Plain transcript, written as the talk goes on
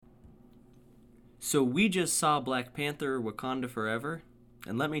So we just saw Black Panther Wakanda Forever,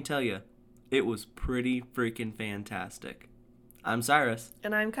 and let me tell you, it was pretty freaking fantastic. I'm Cyrus.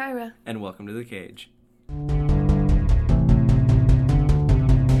 And I'm Kyra. And welcome to The Cage.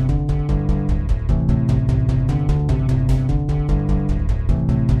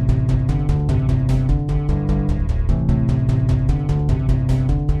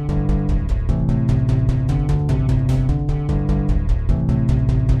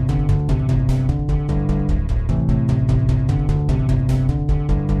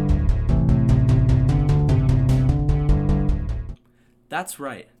 That's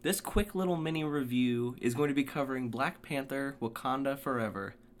right. This quick little mini review is going to be covering Black Panther Wakanda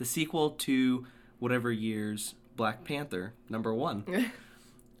Forever, the sequel to whatever year's Black Panther #1.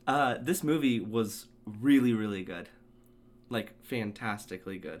 This movie was really, really good. Like,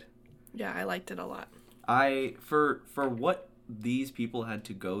 fantastically good. Yeah, I liked it a lot. For what these people had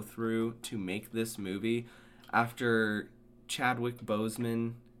to go through to make this movie after Chadwick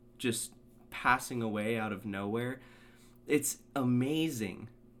Boseman just passing away out of nowhere, it's amazing.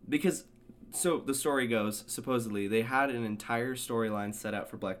 Because, so the story goes, supposedly, they had an entire storyline set out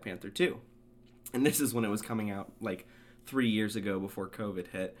for Black Panther 2. And this is when it was coming out, like, 3 years ago before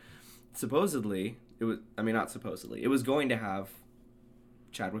COVID hit. Supposedly, it was going to have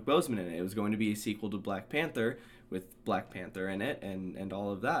Chadwick Boseman in it. It was going to be a sequel to Black Panther with Black Panther in it and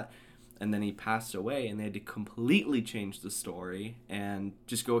all of that. And then he passed away, and they had to completely change the story and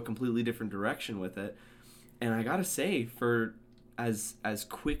just go a completely different direction with it. And I gotta say, for as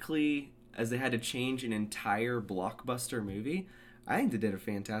quickly as they had to change an entire blockbuster movie, I think they did a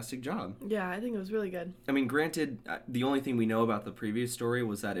fantastic job. Yeah, I think it was really good. I mean, granted, the only thing we know about the previous story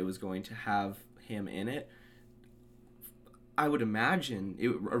was that it was going to have him in it. I would imagine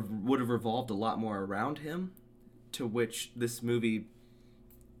it would have revolved a lot more around him, to which this movie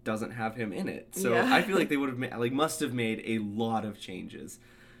doesn't have him in it. So yeah. I feel like they would have must have made a lot of changes,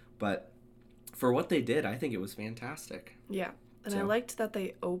 but for what they did, I think it was fantastic. Yeah, and I liked that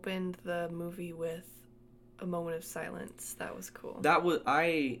they opened the movie with a moment of silence. That was cool. That was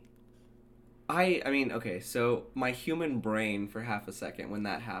I mean, okay, so my human brain for half a second when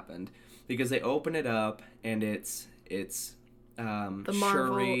that happened, because they open it up and it's the Marvel.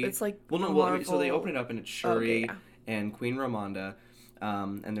 Shuri. It's like so they open it up and it's Shuri and Queen Ramonda,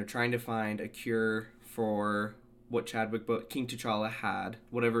 and they're trying to find a cure for what King T'Challa had,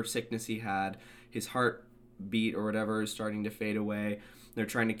 whatever sickness he had. His heartbeat or whatever is starting to fade away. They're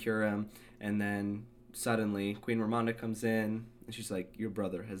trying to cure him, and then suddenly Queen Ramonda comes in and she's like, "Your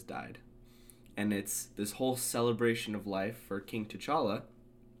brother has died." And it's this whole celebration of life for King T'Challa.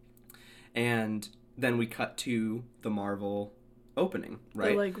 And then we cut to the Marvel opening,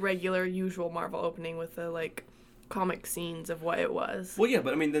 right? The regular, usual Marvel opening with the comic scenes of what it was. Well, yeah,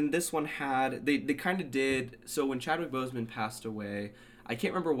 but I mean, then this one had, they kind of did, so when Chadwick Boseman passed away, I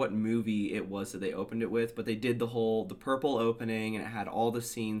can't remember what movie it was that they opened it with, but they did the purple opening, and it had all the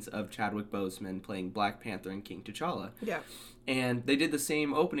scenes of Chadwick Boseman playing Black Panther and King T'Challa. Yeah. And they did the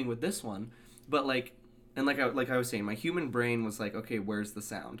same opening with this one, but like I was saying, my human brain was like, okay, where's the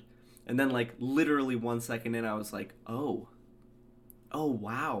sound? And then literally 1 second in, I was like, oh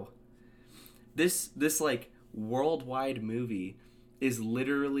wow. This worldwide movie is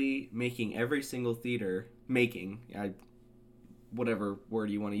literally making every single theater, whatever word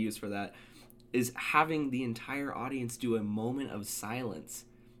you want to use for that, is having the entire audience do a moment of silence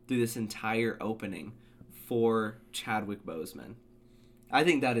through this entire opening for Chadwick Boseman. I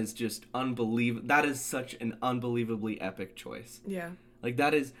think that is just unbelievable. That is such an unbelievably epic choice. Yeah.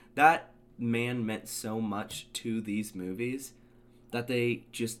 That man meant so much to these movies that they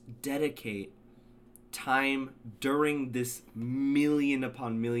just dedicate time during this million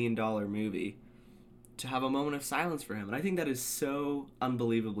upon $1 million movie to have a moment of silence for him. And I think that is so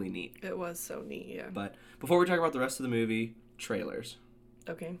unbelievably neat. It was so neat, yeah. But before we talk about the rest of the movie, trailers.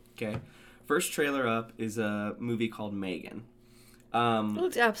 Okay. First trailer up is a movie called Megan. It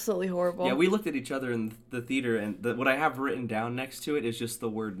looked absolutely horrible. Yeah, we looked at each other in the theater, and what I have written down next to it is just the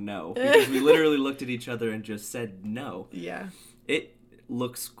word no. Because we literally looked at each other and just said no. Yeah. It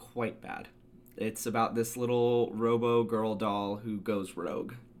looks quite bad. It's about this little robo girl doll who goes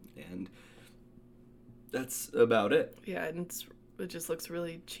rogue, and that's about it. Yeah, and it just looks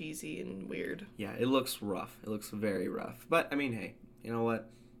really cheesy and weird. Yeah, it looks rough. It looks very rough. But, I mean, hey, you know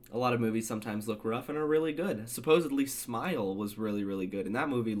what? A lot of movies sometimes look rough and are really good. Supposedly Smile was really, really good, and that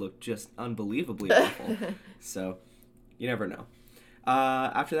movie looked just unbelievably awful. So, you never know.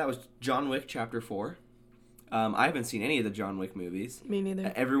 After that was John Wick Chapter 4. I haven't seen any of the John Wick movies. Me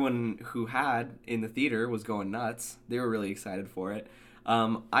neither. Everyone who had in the theater was going nuts. They were really excited for it.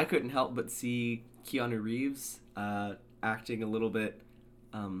 I couldn't help but see Keanu Reeves acting a little bit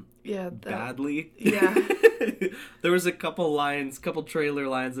badly. Yeah. There was a couple trailer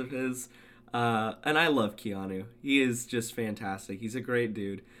lines of his, and I love Keanu. He is just fantastic. He's a great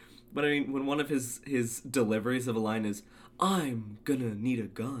dude. But I mean, when one of his deliveries of a line is, "I'm gonna need a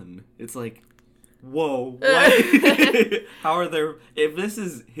gun," it's like, whoa, what? How are there, if this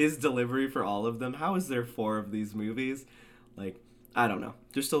is his delivery for all of them, how is there 4 of these movies? Like, I don't know.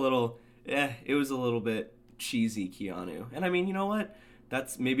 Just a little, it was a little bit cheesy Keanu. And I mean, you know what?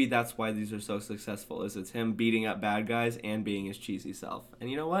 Maybe that's why these are so successful, is it's him beating up bad guys and being his cheesy self.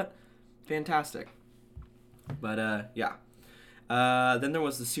 And you know what? Fantastic. But, yeah. Then there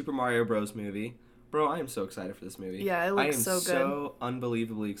was the Super Mario Bros. Movie. Bro, I am so excited for this movie. Yeah, it looks so good. I am so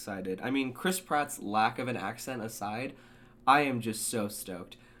unbelievably excited. I mean, Chris Pratt's lack of an accent aside, I am just so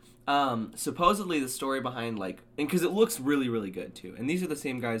stoked. Supposedly the story behind, like, and because it looks really, really good, too. And these are the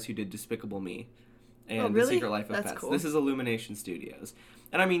same guys who did Despicable Me and really? The Secret Life of That's Pets. cool. This is Illumination Studios.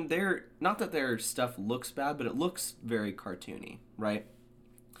 And I mean, not that their stuff looks bad, but it looks very cartoony, right?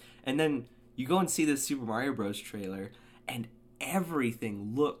 And then you go and see this Super Mario Bros. Trailer, and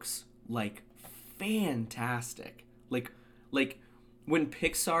everything looks like fantastic. Like when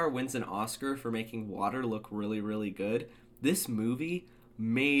Pixar wins an Oscar for making water look really, really good, this movie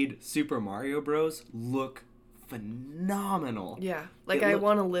made Super Mario Bros. Look phenomenal. Yeah, like I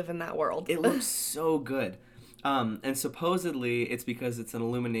want to live in that world. It looks so good. And supposedly it's because it's an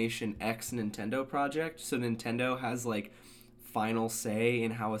Illumination X Nintendo project, so Nintendo has like final say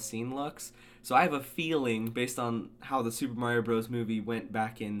in how a scene looks. So I have a feeling, based on how the Super Mario Bros. Movie went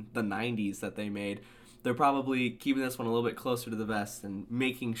back in the 90s that they made, they're probably keeping this one a little bit closer to the vest and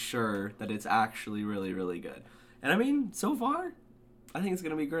making sure that it's actually really, really good. And I mean, so far, I think it's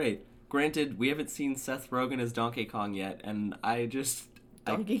going to be great. Granted, we haven't seen Seth Rogen as Donkey Kong yet, and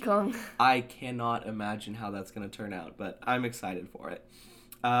Donkey Kong. I cannot imagine how that's going to turn out, but I'm excited for it.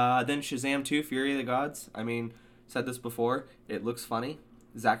 Then Shazam 2, Fury of the Gods. I mean, said this before, it looks funny.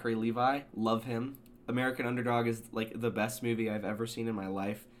 Zachary Levi, love him. American Underdog is like the best movie I've ever seen in my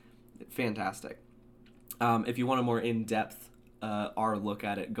life. Fantastic. If you want a more in-depth our look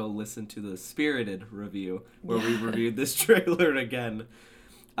at it, go listen to the Spirited review where we reviewed this trailer again.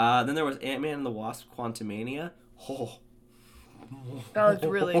 Then there was Ant-Man and the Wasp: Quantumania. Oh. That looks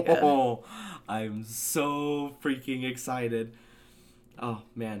really good. I'm so freaking excited. Oh,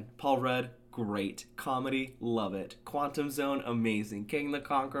 man. Paul Rudd, great. Comedy, love it. Quantum Zone, amazing. King the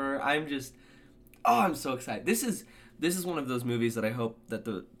Conqueror, I'm so excited. This is one of those movies that I hope that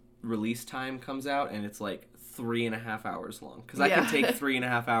the release time comes out and it's like 3.5 hours long. Because I can take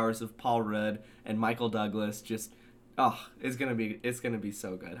 3.5 hours of Paul Rudd and Michael Douglas just... it's gonna be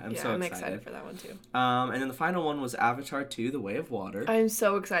so good. I'm so excited. I'm excited for that one too. And then the final one was Avatar 2: The Way of Water. I'm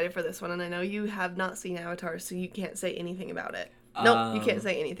so excited for this one, and I know you have not seen Avatar, so you can't say anything about it. Nope, you can't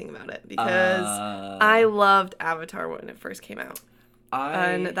say anything about it because I loved Avatar when it first came out,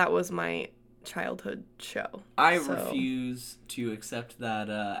 and that was my childhood show. I refuse to accept that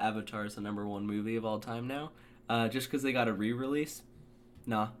Avatar is the #1 movie of all time now, just because they got a re-release.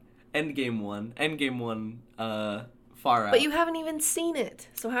 Nah, Endgame won. Far out. But you haven't even seen it,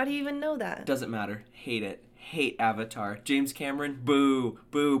 so how do you even know that? Doesn't matter. Hate it. Hate Avatar. James Cameron, boo,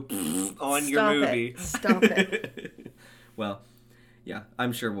 on your movie. Stop it. Well, yeah,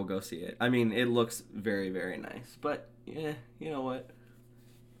 I'm sure we'll go see it. I mean, it looks very, very nice. But, yeah, you know what?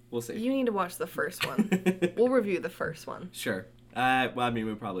 We'll see. You need to watch the first one. We'll review the first one. Sure. Well, I mean,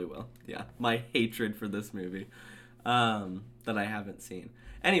 we probably will. Yeah. My hatred for this movie that I haven't seen.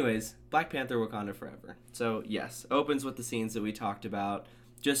 Anyways, Black Panther: Wakanda Forever. So, yes, opens with the scenes that we talked about.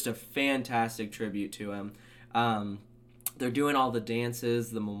 Just a fantastic tribute to him. They're doing all the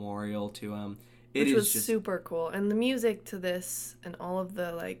dances, the memorial to him. Which was just super cool. And the music to this and all of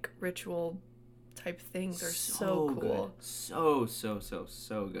the, like, ritual type things are so cool. Good.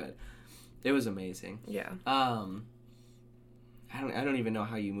 So good. It was amazing. Yeah. I don't even know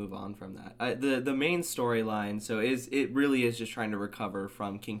how you move on from that. The main storyline, it really is just trying to recover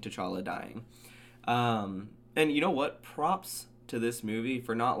from King T'Challa dying. And you know what? Props to this movie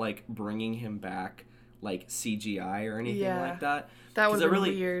for not, like, bringing him back, like, CGI or anything like that. That was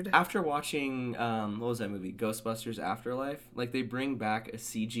really weird. After watching, what was that movie? Ghostbusters Afterlife? Like, they bring back a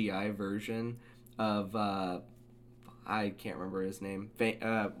CGI version of, I can't remember his name.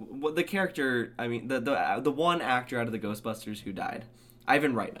 The character, I mean, the one actor out of the Ghostbusters who died,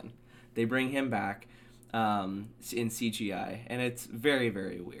 Ivan Reitman. They bring him back in CGI, and it's very,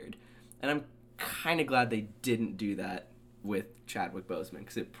 very weird. And I'm kind of glad they didn't do that with Chadwick Boseman,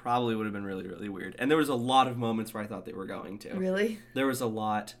 because it probably would have been really, really weird. And there was a lot of moments where I thought they were going to. Really? There was a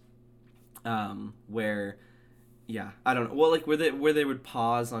lot where, yeah, I don't know. Well, like, where they would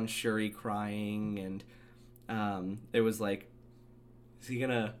pause on Shuri crying, and it was like, is he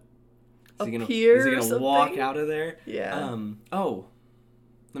gonna walk out of there? Yeah.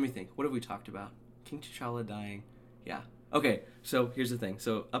 Let me think. What have we talked about? King T'Challa dying. Yeah. Okay, so here's the thing.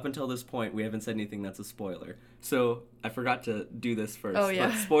 So up until this point, we haven't said anything that's a spoiler. So I forgot to do this first. Oh, yeah.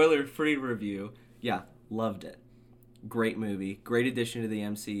 But spoiler-free review. Yeah, loved it. Great movie. Great addition to the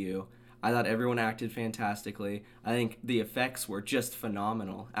MCU. I thought everyone acted fantastically. I think the effects were just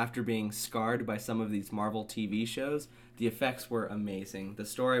phenomenal. After being scarred by some of these Marvel TV shows, the effects were amazing. The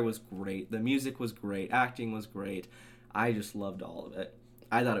story was great. The music was great. Acting was great. I just loved all of it.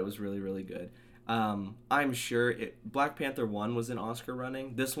 I thought it was really, really good. I'm sure Black Panther 1 was in Oscar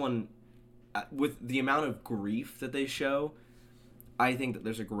running. This one, with the amount of grief that they show, I think that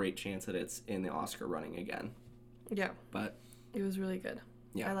there's a great chance that it's in the Oscar running again. Yeah. But it was really good.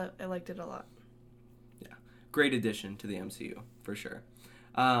 Yeah. I liked it a lot. Yeah. Great addition to the MCU, for sure.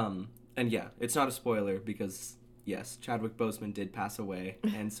 And yeah, it's not a spoiler because, yes, Chadwick Boseman did pass away,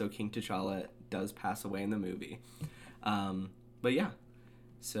 and so King T'Challa does pass away in the movie. But yeah,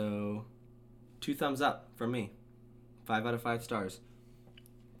 so 2 thumbs up from me. 5 out of 5 stars.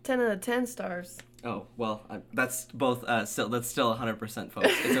 10 out of 10 stars. Oh, well, that's both, that's still 100%, folks.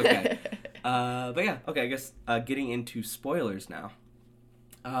 It's okay. But yeah, okay, I guess getting into spoilers now.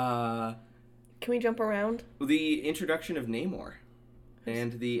 Can we jump around? The introduction of Namor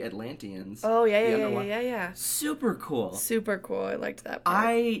and the Atlanteans. Oh, yeah. Super cool. Super cool. I liked that part.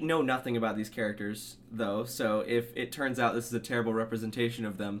 I know nothing about these characters, though, so if it turns out this is a terrible representation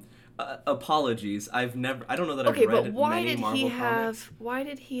of them, apologies. I don't know that I've read many Marvel comics. Why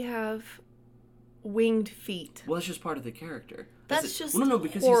did he have winged feet? Well, it's just part of the character. That's just no,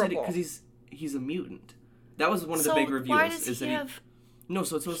 because horrible. he's a mutant. That was one of the big reveals. Why does he have... No,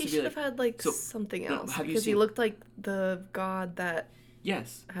 so it's supposed to be like... He should have had, something else. Because he looked like the god that...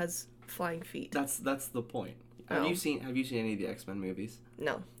 Yes. Has flying feet. That's the point. Oh. Have you seen any of the X-Men movies?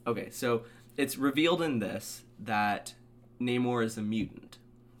 No. Okay, so it's revealed in this that Namor is a mutant,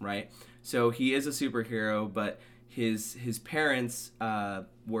 right? So he is a superhero, but his parents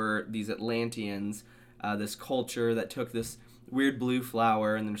were these Atlanteans, this culture that took this weird blue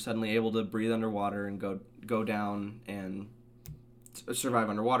flower and they're suddenly able to breathe underwater and go down and survive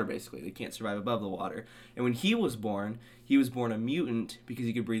underwater, basically. They can't survive above the water. And when he was born a mutant because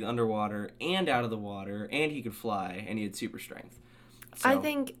he could breathe underwater and out of the water, and he could fly, and he had super strength. So, I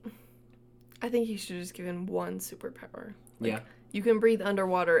think he should have just given one superpower. Yeah. You can breathe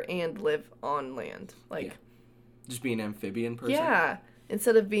underwater and live on land. Yeah. Just be an amphibian person? Yeah.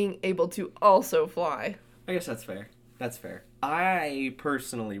 Instead of being able to also fly. I guess that's fair. I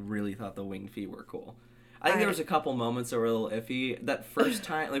personally really thought the winged feet were cool. I think there was a couple moments that were a little iffy. That first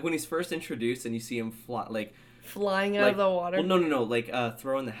time, when he's first introduced and you see him fly, flying out of the water. Well, no,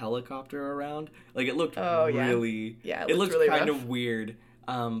 throwing the helicopter around. It looked really. Yeah, it looked really kind rough. of weird.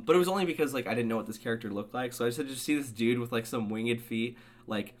 But it was only because I didn't know what this character looked like, so I just see this dude with some winged feet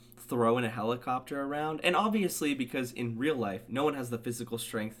throwing a helicopter around, and obviously because in real life no one has the physical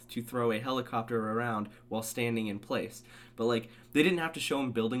strength to throw a helicopter around while standing in place. But they didn't have to show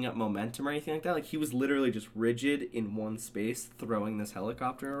him building up momentum or anything like that. He was literally just rigid in one space throwing this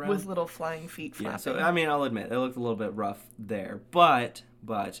helicopter around with little flying feet flapping. Yeah, so I'll admit it looked a little bit rough there, but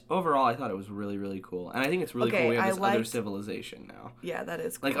overall I thought it was really, really cool. And I think it's really cool we have this other civilization now. Yeah, that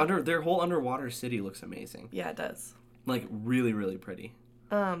is cool. Their whole underwater city looks amazing. Yeah, it does. Really, really pretty.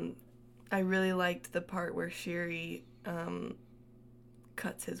 I really liked the part where Shuri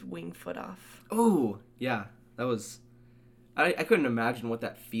cuts his wing foot off. Oh, yeah. That was... I couldn't imagine what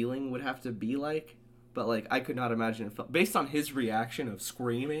that feeling would have to be like, but I could not imagine it felt... Based on his reaction of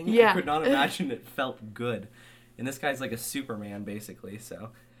screaming, I could not imagine it felt good. And this guy's like a Superman, basically, so...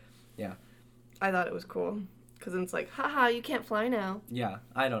 Yeah. I thought it was cool. Because it's haha, you can't fly now. Yeah,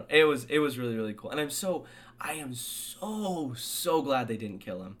 it was really, really cool. And I am so glad they didn't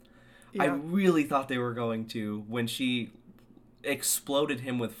kill him. Yeah. I really thought they were going to when she exploded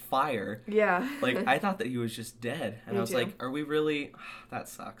him with fire. Yeah. I thought that he was just dead. And I was like, are we really... That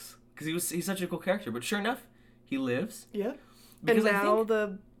sucks. Because he's such a cool character. But sure enough, he lives. Yeah. Because and now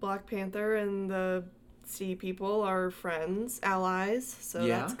the Black Panther and the Sea People are friends, allies. So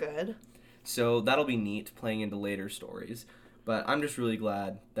that's good. So that'll be neat playing into later stories. But I'm just really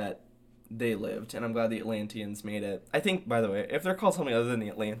glad that they lived, and I'm glad the Atlanteans made it. I think, by the way, if they're called something other than the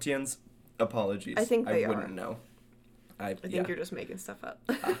Atlanteans, apologies. I think they wouldn't know. I think you're just making stuff up.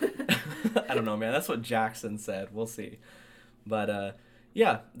 I don't know, man. That's what Jackson said. We'll see. But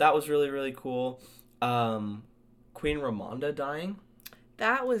yeah, that was really, really cool. Queen Ramonda dying.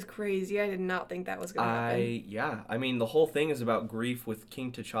 That was crazy. I did not think that was going to happen. Yeah. I mean, the whole thing is about grief with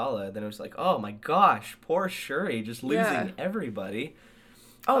King T'Challa. Then it was like, oh my gosh, poor Shuri just losing everybody.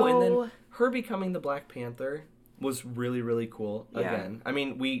 Oh, and then her becoming the Black Panther was really, really cool. Yeah. Again, I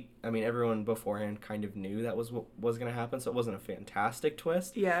mean, everyone beforehand kind of knew that was what was going to happen, so it wasn't a fantastic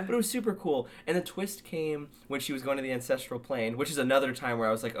twist. Yeah. But it was super cool. And the twist came when she was going to the ancestral plane, which is another time where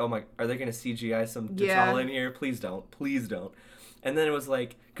I was like, oh my, are they going to CGI some T'Challa in here? Please don't. Please don't. And then it was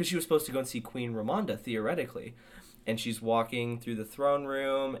like, because she was supposed to go and see Queen Ramonda, theoretically. And she's walking through the throne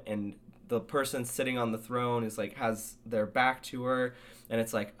room, and the person sitting on the throne is like, has their back to her. And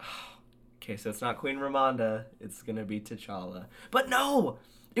it's like, oh, okay, so it's not Queen Ramonda. It's going to be T'Challa. But no!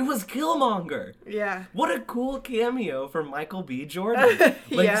 It was Killmonger! Yeah. What a cool cameo for Michael B. Jordan.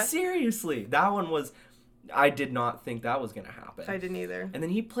 Like, seriously. That one was... I did not think that was going to happen. I didn't either. And then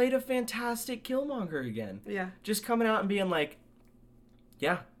he played a fantastic Killmonger again. Yeah. Just coming out and being like,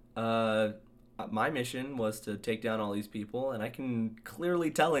 yeah, my mission was to take down all these people, and I can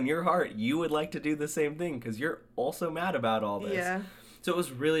clearly tell in your heart you would like to do the same thing because you're also mad about all this. Yeah. So it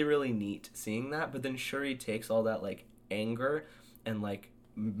was really, really neat seeing that, but then Shuri takes all that, like, anger and, like,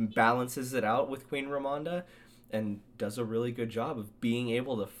 balances it out with Queen Ramonda and does a really good job of being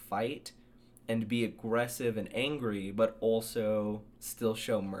able to fight and be aggressive and angry, but also still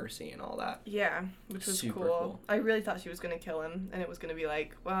show mercy and all that. Yeah, which was Super cool. I really thought she was going to kill him, and it was going to be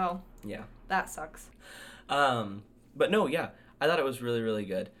like, well, yeah, that sucks. But no, yeah, I thought it was really, really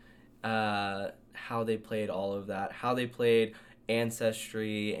good. How they played all of that, how they played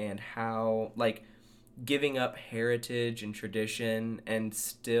ancestry, and how, like, giving up heritage and tradition and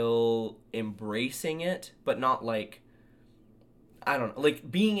still embracing it, but not, like, I don't know,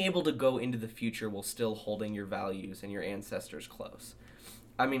 like, being able to go into the future while still holding your values and your ancestors close.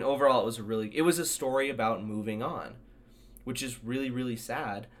 I mean, overall, it was a story about moving on, which is really, really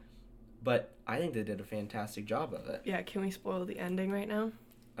sad, but I think they did a fantastic job of it. Yeah, can we spoil the ending right now?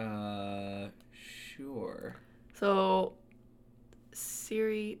 Sure. So,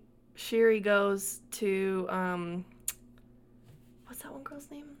 Shuri goes to, what's that one girl's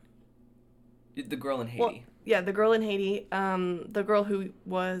name? The girl in Haiti. Well, yeah, the girl in Haiti, the girl who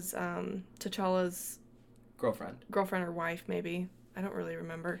was T'Challa's girlfriend or wife, maybe. I don't really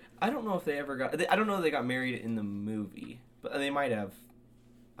remember. I don't know if they ever I don't know if they got married in the movie, but they might have.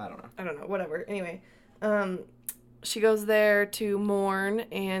 I don't know. Whatever. Anyway, she goes there to mourn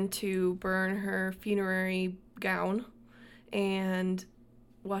and to burn her funerary gown, and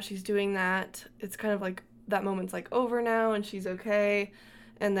while she's doing that, it's kind of like that moment's like over now, and she's okay,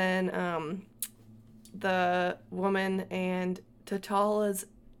 and then the woman and T'Challa's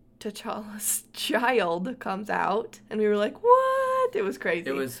child comes out, and we were like, what? It was crazy.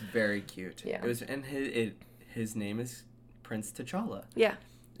 It was very cute. Yeah. It was, and his name is Prince T'Challa. Yeah.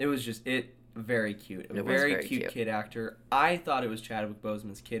 It was just very cute. It was very cute kid actor. I thought it was Chadwick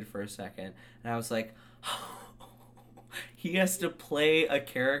Boseman's kid for a second, and I was like, he has to play a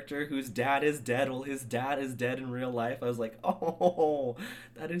character whose dad is dead while his dad is dead in real life. I was like, oh,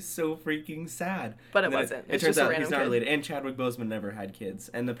 that is so freaking sad. But it wasn't. It turns out he's not related. And Chadwick Boseman never had kids.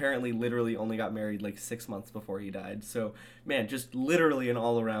 And apparently literally only got married like 6 months before he died. So, man, just literally an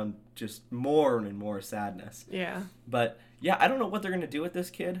all-around just more and more sadness. Yeah. But, yeah, I don't know what they're going to do with this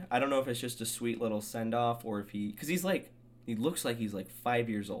kid. I don't know if it's just a sweet little send-off or if because he looks like he's like 5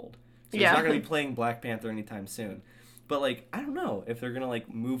 years old. So he's not going to be playing Black Panther anytime soon. But, like, I don't know if they're going to,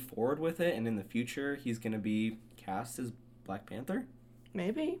 like, move forward with it and in the future he's going to be cast as Black Panther.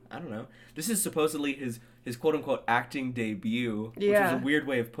 Maybe. I don't know. This is supposedly his quote-unquote acting debut, which is a weird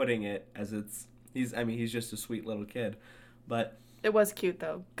way of putting it, as he's just a sweet little kid. But it was cute,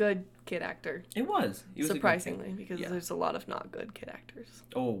 though. Good kid actor. It was. He was surprisingly, because there's a lot of not good kid actors.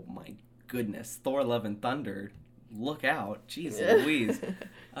 Oh, my goodness. Thor Love and Thunder. Look out. Jeez Louise.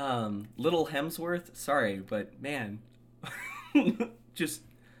 Little Hemsworth, sorry, but man... just,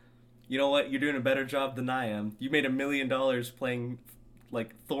 you know what? You're doing a better job than I am. You made $1 million playing,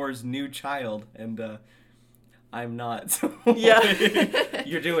 like, Thor's new child, and I'm not. So yeah.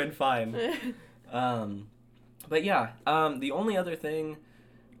 You're doing fine. But yeah, the only other thing,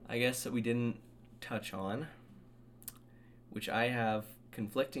 I guess, that we didn't touch on, which I have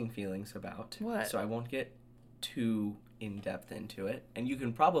conflicting feelings about. What? So I won't get too in-depth into it, and you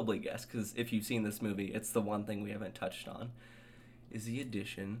can probably guess, because if you've seen this movie, it's the one thing we haven't touched on, is the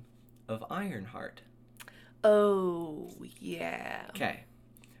addition of Ironheart. Oh, yeah. Okay.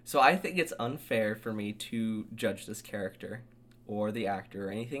 So I think it's unfair for me to judge this character, or the actor, or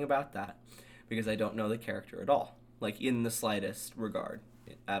anything about that, because I don't know the character at all. like in the slightest regard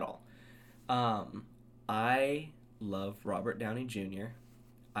at all. I love Robert Downey Jr.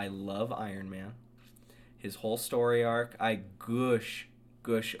 I love Iron Man. His whole story arc, I gush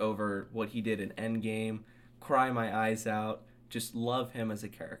over what he did in Endgame, cry my eyes out, just love him as a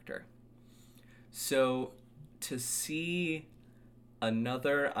character. So to see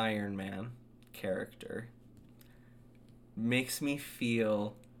another Iron Man character makes me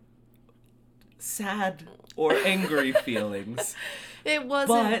feel sad or angry feelings. It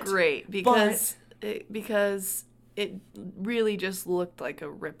wasn't great because it really just looked like a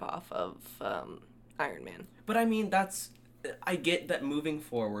ripoff of Iron Man. But I mean, I get that moving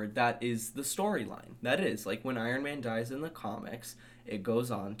forward, that is the storyline. That is, like, when Iron Man dies in the comics, it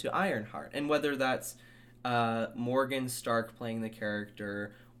goes on to Ironheart. And whether that's Morgan Stark playing the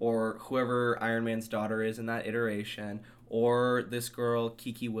character, or whoever Iron Man's daughter is in that iteration, or this girl,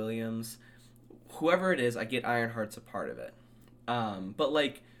 Kiki Williams, whoever it is, I get Ironheart's a part of it. But,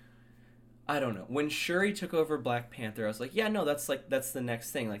 like, I don't know. When Shuri took over Black Panther, I was like, yeah, no, that's the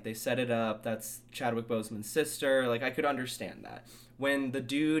next thing. Like, they set it up. That's Chadwick Boseman's sister. Like, I could understand that. When the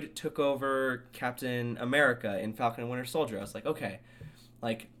dude took over Captain America in Falcon and Winter Soldier, I was like, okay.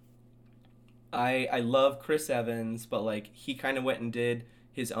 Like, I love Chris Evans, but, like, he kind of went and did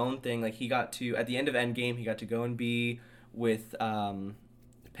his own thing. Like, he got to, at the end of Endgame, he got to go and be with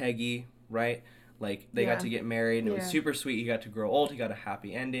Peggy, right? Like, they got to get married, and it was super sweet. He got to grow old. He got a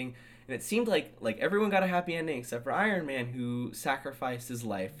happy ending. And it seemed like everyone got a happy ending except for Iron Man, who sacrificed his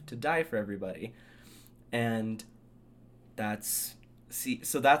life to die for everybody. And that's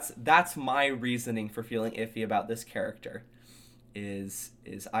my reasoning for feeling iffy about this character. Is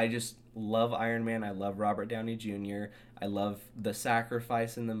I just love Iron Man. I love Robert Downey Jr. I love the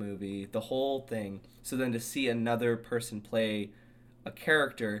sacrifice in the movie, the whole thing. So then to see another person play a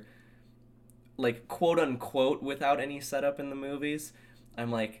character, like, quote unquote, without any setup in the movies,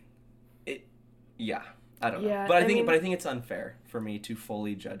 I'm like, yeah, I don't know. But I think it's unfair for me to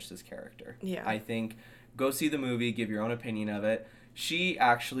fully judge this character. Yeah. I think go see the movie, give your own opinion of it. She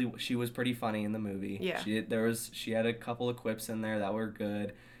was pretty funny in the movie. Yeah. She had a couple of quips in there that were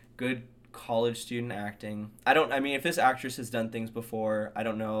good. Good college student acting. If this actress has done things before, I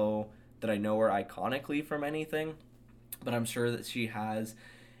don't know that I know her iconically from anything, but I'm sure that she has.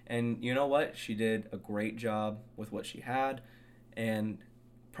 And you know what? She did a great job with what she had, and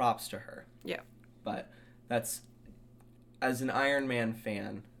props to her. Yeah. But that's, as an Iron Man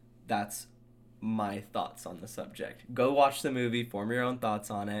fan, that's my thoughts on the subject. Go watch the movie, form your own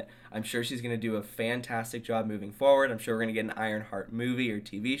thoughts on it. I'm sure she's going to do a fantastic job moving forward. I'm sure we're going to get an Ironheart movie or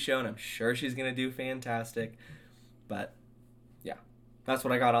TV show, and I'm sure she's going to do fantastic. But, yeah, that's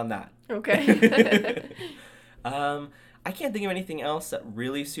what I got on that. Okay. I can't think of anything else that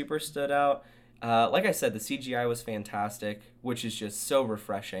really super stood out. Like I said, the CGI was fantastic, which is just so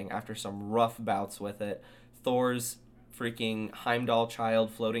refreshing after some rough bouts with it. Thor's freaking Heimdall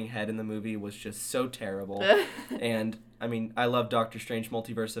child floating head in the movie was just so terrible. And, I love Doctor Strange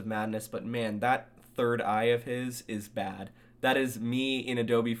Multiverse of Madness, but man, that third eye of his is bad. That is me in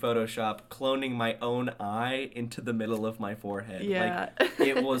Adobe Photoshop cloning my own eye into the middle of my forehead. Yeah. Like,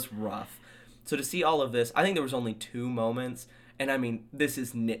 it was rough. So to see all of this, I think there was only 2 moments. And this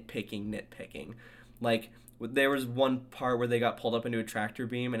is nitpicking. Like, there was one part where they got pulled up into a tractor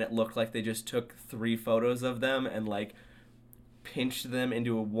beam, and it looked like they just took 3 photos of them and, like, pinched them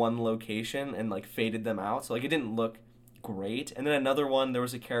into one location and, like, faded them out. So, like, it didn't look great. And then another one, there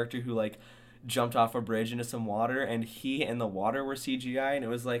was a character who, like, jumped off a bridge into some water, and he and the water were CGI, and it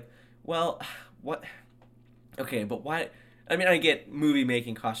was like, well, what? Okay, but why? I get movie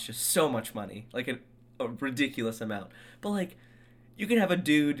making costs just so much money. Like, a ridiculous amount. But, like, you can have a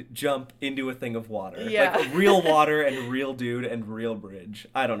dude jump into a thing of water. Yeah. Like, real water and real dude and real bridge.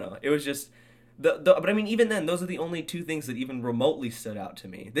 I don't know. It was just... But even then, those are the only 2 things that even remotely stood out to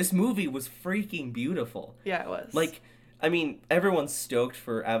me. This movie was freaking beautiful. Yeah, it was. Like, everyone's stoked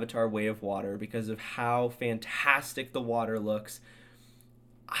for Avatar Way of Water because of how fantastic the water looks.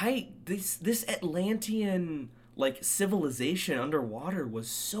 This Atlantean, like, civilization underwater was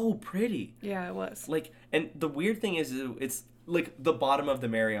so pretty. Yeah, it was. Like, and the weird thing is, it's like the bottom of the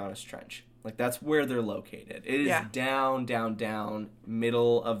Marianas Trench. Like, that's where they're located. It is down,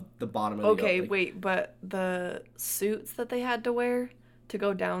 middle of the bottom of the ocean. Okay, wait, but the suits that they had to wear to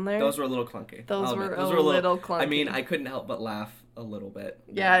go down there? Those were a little clunky. Those were a little clunky. I couldn't help but laugh a little bit.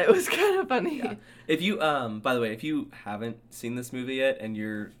 Yeah, it was kind of funny. Yeah. If you, by the way, if you haven't seen this movie yet and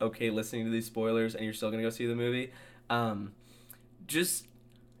you're okay listening to these spoilers and you're still going to go see the movie, just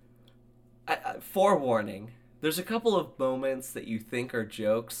forewarning, there's a couple of moments that you think are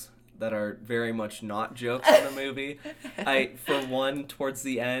jokes that are very much not jokes in the movie. For one, towards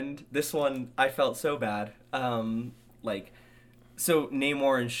the end, this one, I felt so bad. So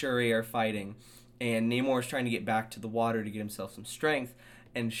Namor and Shuri are fighting, and Namor is trying to get back to the water to get himself some strength,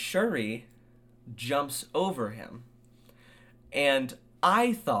 and Shuri jumps over him. And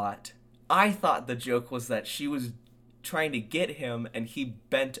I thought the joke was that she was trying to get him, and he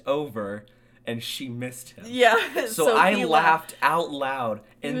bent over, and she missed him. Yeah. So I laughed out loud,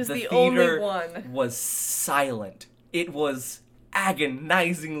 and the theater only one. was silent. It was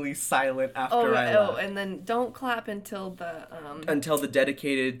agonizingly silent after I laughed. And then don't clap until the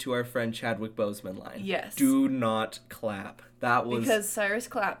dedicated to our friend Chadwick Boseman line. Yes. Do not clap. That was because Cyrus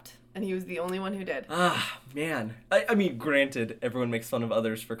clapped, and he was the only one who did. Man. I mean, granted, everyone makes fun of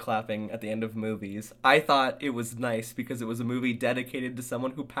others for clapping at the end of movies. I thought it was nice because it was a movie dedicated to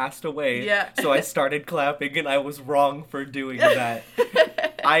someone who passed away. Yeah. So I started clapping, and I was wrong for doing that.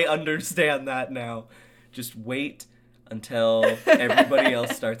 I understand that now. Just wait until everybody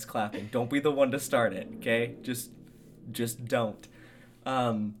else starts clapping. Don't be the one to start it, okay? Just don't.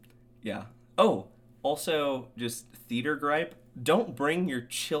 Yeah. Oh, also, just theater gripe. Don't bring your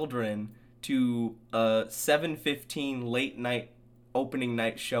children to a 7:15 late night opening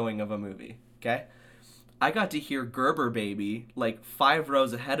night showing of a movie, okay? I got to hear Gerber Baby like 5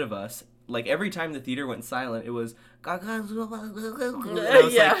 rows ahead of us. Like every time the theater went silent, it was I was like,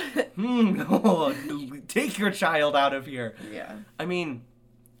 take your child out of here. Yeah. I mean,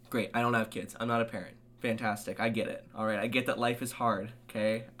 great. I don't have kids. I'm not a parent. Fantastic. I get it. All right. I get that life is hard.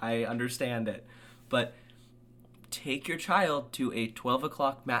 Okay. I understand it. But take your child to a 12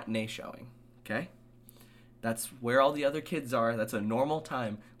 o'clock matinee showing. Okay. That's where all the other kids are. That's a normal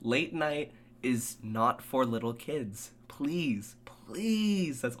time. Late night is not for little kids. Please.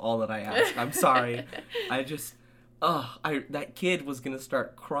 That's all that I ask. I'm sorry. That kid was going to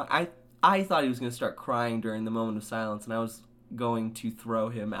start crying. I thought he was going to start crying during the moment of silence, and I was going to throw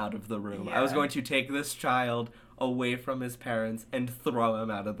him out of the room. Yeah. I was going to take this child away from his parents and throw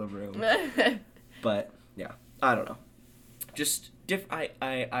him out of the room. But, yeah, I don't know. Just, I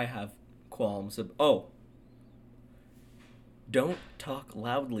have qualms of, don't talk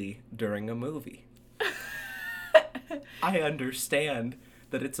loudly during a movie. I understand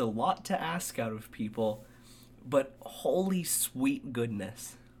that it's a lot to ask out of people, but holy sweet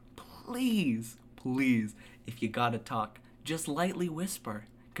goodness, please, if you gotta talk, just lightly whisper.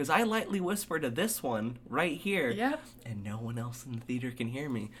 Because I lightly whisper to this one right here, yep. And no one else in the theater can hear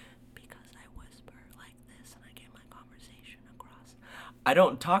me because I whisper like this and I get my conversation across. I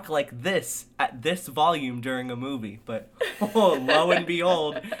don't talk like this at this volume during a movie, but lo and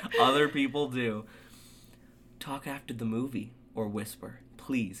behold, other people do. Talk after the movie or whisper.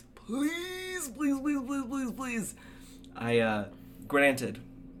 Please. I, granted,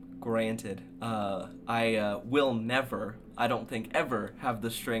 I will never, I don't think ever, have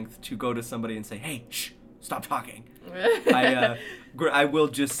the strength to go to somebody and say, hey, shh, stop talking. I will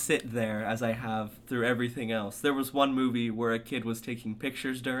just sit there as I have through everything else. There was one movie where a kid was taking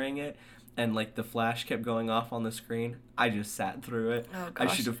pictures during it, and like the flash kept going off on the screen. I just sat through it. Oh, gosh.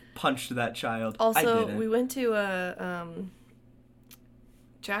 I should have punched that child. Also, I didn't. We went to a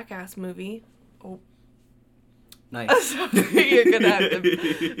Jackass movie. Oh. Nice. Sorry, you're gonna have to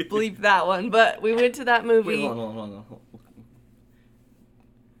bleep that one. But we went to that movie. Wait, hold on.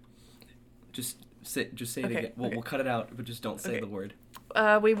 Just say it again. We'll cut it out, but just don't say the word.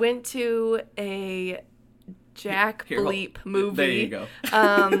 We went to a Bleep movie. There you go.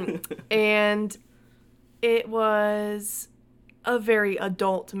 And it was a very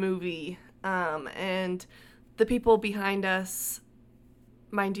adult movie. And the people behind us,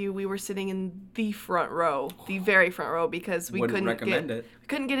 mind you, we were sitting in the front row, the very front row, because we couldn't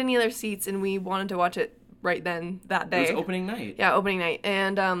get any other seats, and we wanted to watch it right then that day. It was opening night. Yeah, opening night.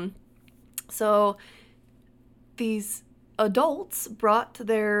 And so these adults brought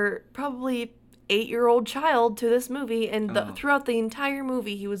their probably 8-year-old child to this movie, and throughout the entire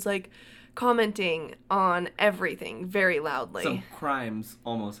movie he was like commenting on everything very loudly. Some crimes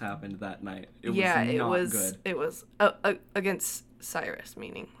almost happened that night. It was good. It was against Cyrus,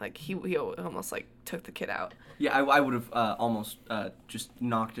 meaning like he almost like took the kid out. Yeah, I would have almost just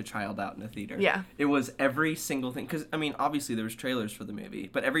knocked a child out in a theater. Yeah. It was every single thing. Because, I mean, obviously there was trailers for the movie.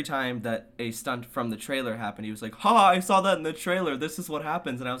 But every time that a stunt from the trailer happened, he was like, I saw that in the trailer. This is what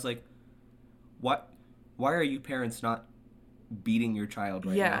happens. And I was like, what? Why are you parents not beating your child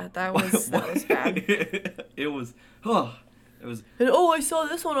right now? Yeah, that was bad. It was... And I saw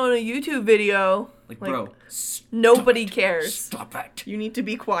this one on a YouTube video. Like bro, nobody cares. Stop it. You need to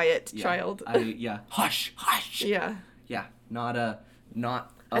be quiet, child. Hush. Yeah. Yeah, not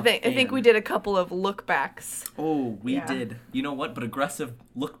I think we did a couple of look backs. Oh, we did. You know what? But aggressive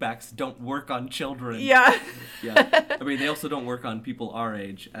look backs don't work on children. Yeah. Yeah. I mean, they also don't work on people our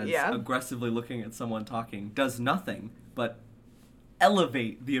age, as aggressively looking at someone talking does nothing but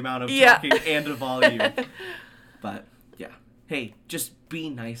elevate the amount of talking and the volume. But yeah. Hey, just be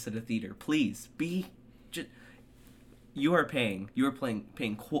nice at a theater, please. You are paying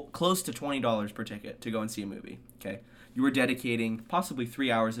close to $20 per ticket to go and see a movie, okay? You are dedicating possibly 3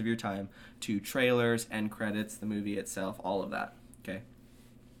 hours of your time to trailers, end credits, the movie itself, all of that, okay?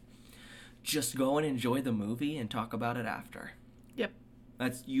 Just go and enjoy the movie and talk about it after. Yep.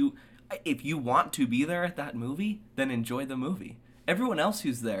 That's you. If you want to be there at that movie, then enjoy the movie. Everyone else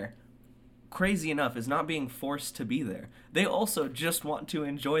who's there, crazy enough, is not being forced to be there. They also just want to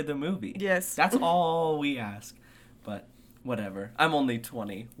enjoy the movie. Yes. That's all we ask. But whatever. I'm only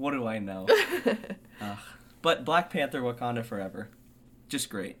 20. What do I know? But Black Panther Wakanda Forever. Just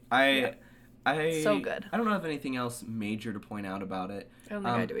great. So good. I don't have anything else major to point out about it. I don't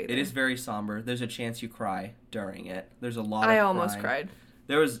think I do either. It is very somber. There's a chance you cry during it. There's a lot of I almost cried.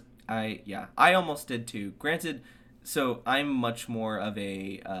 I almost did too. Granted, so I'm much more of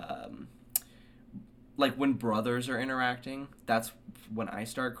a like when brothers are interacting, that's when I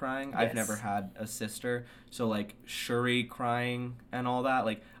start crying. Yes. I've never had a sister, so like Shuri crying and all that,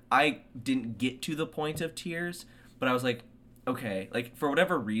 like I didn't get to the point of tears, but I was like, okay, like for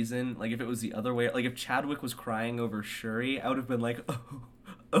whatever reason, like if it was the other way, like if Chadwick was crying over Shuri, I would have been like,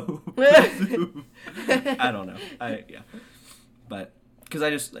 oh. I don't know. But because I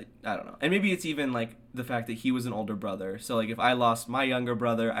just, like, I don't know. And maybe it's even, like, the fact that he was an older brother. So, like, if I lost my younger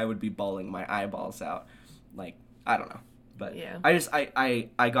brother, I would be bawling my eyeballs out. Like, I don't know. But yeah.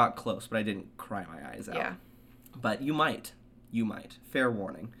 I got close, but I didn't cry my eyes out. Yeah. But you might. Fair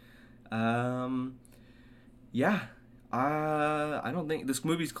warning. Yeah. I don't think... This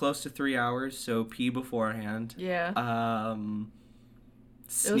movie's close to 3 hours, so pee beforehand. Yeah.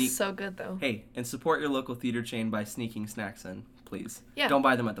 It was so good, though. Hey, and support your local theater chain by sneaking snacks in. Please. Yeah. Don't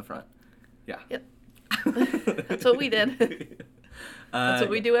buy them at the front. Yeah. Yep. That's what we did. That's what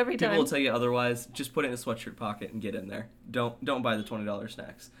we do every time. People will tell you otherwise. Just put it in a sweatshirt pocket and get in there. Don't buy the $20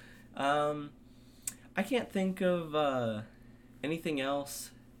 snacks. I can't think of anything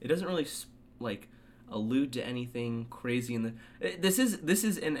else. It doesn't really allude to anything crazy in the. This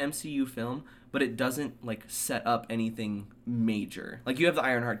is an MCU film, but it doesn't set up anything major. Like, you have the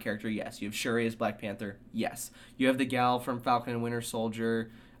Ironheart character, yes. You have Shuri as Black Panther, yes. You have the gal from Falcon and Winter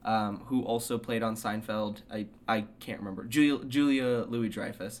Soldier, who also played on Seinfeld. I can't remember. Julia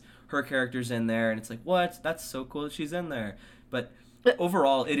Louis-Dreyfus. Her character's in there, and it's like, what? That's so cool that she's in there. But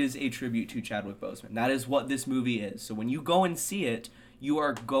overall, it is a tribute to Chadwick Boseman. That is what this movie is. So when you go and see it, you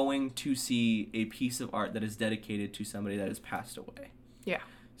are going to see a piece of art that is dedicated to somebody that has passed away. Yeah.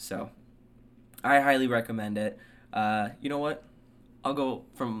 So I highly recommend it. You know what? I'll go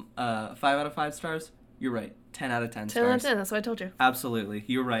from 5 out of 5 stars. You're right. 10 out of 10 stars. 10 out of 10. That's what I told you. Absolutely.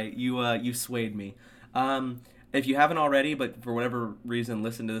 You're right. You swayed me. If you haven't already, but for whatever reason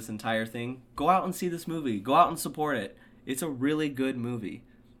listen to this entire thing, go out and see this movie. Go out and support it. It's a really good movie.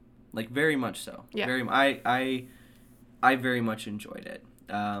 Very much so. Yeah. I very much enjoyed it.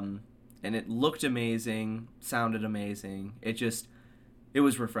 And it looked amazing, sounded amazing. It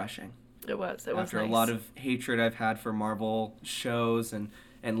was refreshing. It was After nice. A lot of hatred I've had for Marvel shows and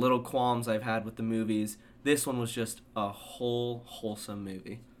little qualms I've had with the movies, this one was just a wholesome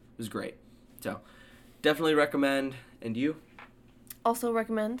movie. It was great. So, definitely recommend. And you? Also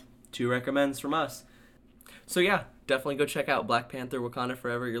recommend. 2 recommends from us. So yeah, definitely go check out Black Panther Wakanda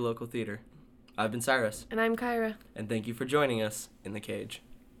Forever at your local theater. I've been Cyrus. And I'm Kyra. And thank you for joining us in the cage.